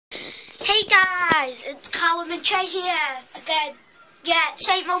guys, it's Callum and Shay here again. Yeah,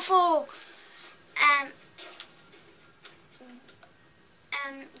 Saint Mo 4.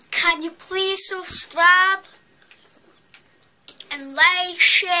 Can you please subscribe and like,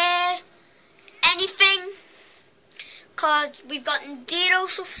 share, anything? Cause we've gotten 0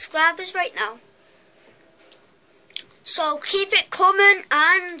 subscribers right now. So keep it coming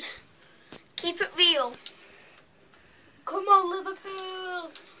and keep it real. Come on,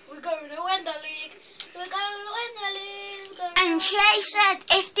 Liverpool. We're going to win the league. We're going to win the league. And Shay said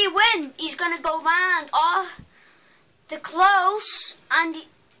if they win, he's going to go round all the clothes and the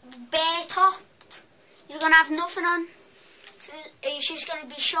bare topped. He's going to have nothing on. He's just going to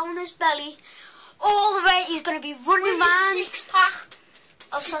be showing his belly. All the way he's going to be running around. 6-pack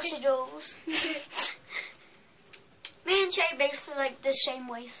of sausage rolls. Me and Shay basically like the same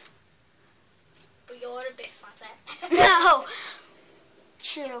weight. But you're a bit fatter. No.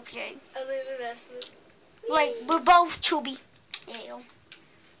 Shut up, Shay. I live in this. Like, we're both chubby. There you go.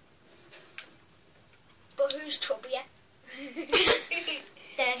 But who's chubbier?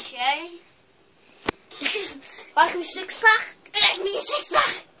 There's Shay. Like me 6-pack? Like me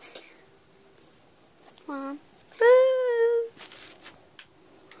 6-pack? Come on.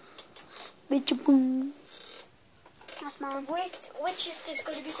 Bitch, boom. Which is this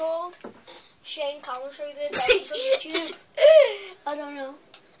going to be called? Shay and Callum show their bellies on YouTube. I don't know.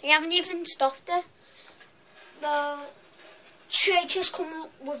 I haven't even stopped it. Shay just come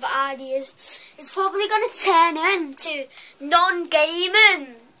up with ideas. It's probably going to turn into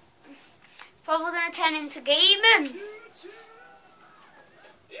non-gaming. It's probably going to turn into gaming.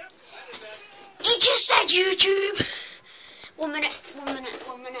 He just said YouTube. 1 minute.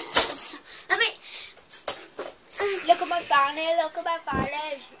 Let me... Look at my banner, look at my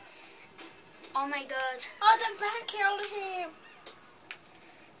followers. Oh my god. Oh, the man killed him.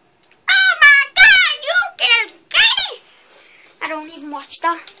 Oh my god, you killed Gay! I don't even watch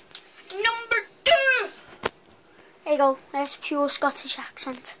that. Number 2. There you go, there's pure Scottish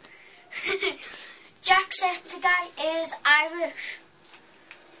accent. Jacksepticeye is Irish.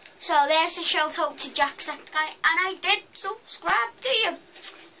 So there's a shout out to Jacksepticeye, and I did subscribe to you.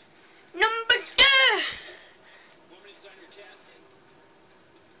 Number 2.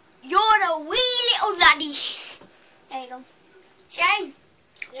 You're a wee little laddie. There you go. Shay,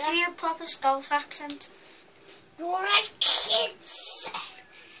 Yeah. do your proper Scouse accent. You're a kid.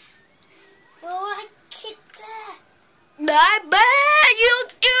 You're a kid. Bye bye,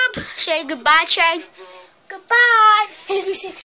 YouTube. Say goodbye, Shay. Goodbye. Here's me 6